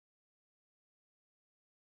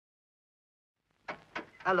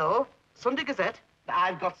Hello, Sunday Gazette.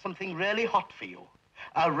 I've got something really hot for you.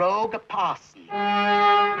 A rogue parson.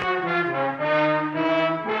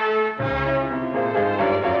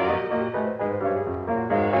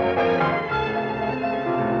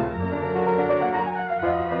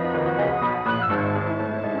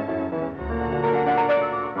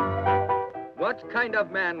 What kind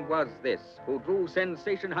of man was this who drew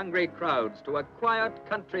sensation-hungry crowds to a quiet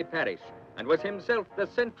country parish and was himself the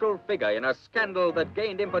central figure in a scandal that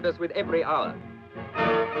gained impetus with every hour?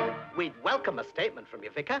 We'd welcome a statement from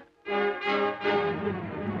you, Vicar.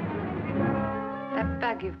 That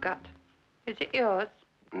bag you've got, is it yours?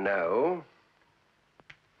 No.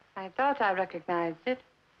 I thought I recognized it.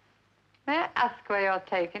 May I ask where you're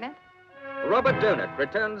taking it? Robert Donat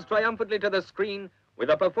returns triumphantly to the screen with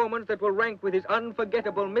a performance that will rank with his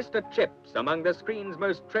unforgettable Mr. Chips among the screen's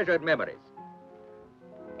most treasured memories.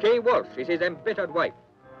 Kay Walsh is his embittered wife,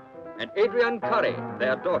 and Adrian Curry,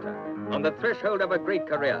 their daughter, on the threshold of a great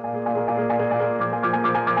career.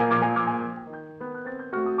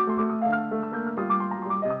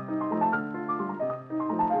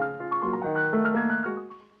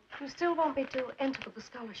 You still want me to enter for the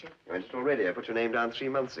scholarship? I entered already. I put your name down 3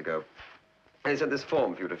 months ago. I sent this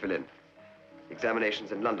form for you to fill in.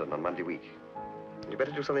 Examinations in London on Monday week. You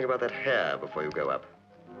better do something about that hair before you go up.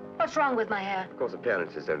 What's wrong with my hair? Of course,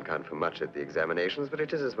 appearances don't count for much at the examinations, but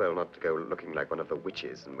it is as well not to go looking like one of the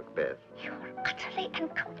witches in Macbeth. You're utterly and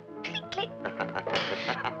completely...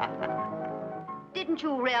 Didn't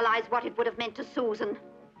you realize what it would have meant to Susan?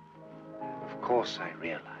 Of course I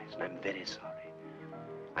realize, and I'm very sorry.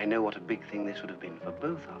 I know what a big thing this would have been for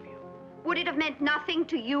both of you. Would it have meant nothing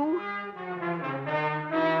to you?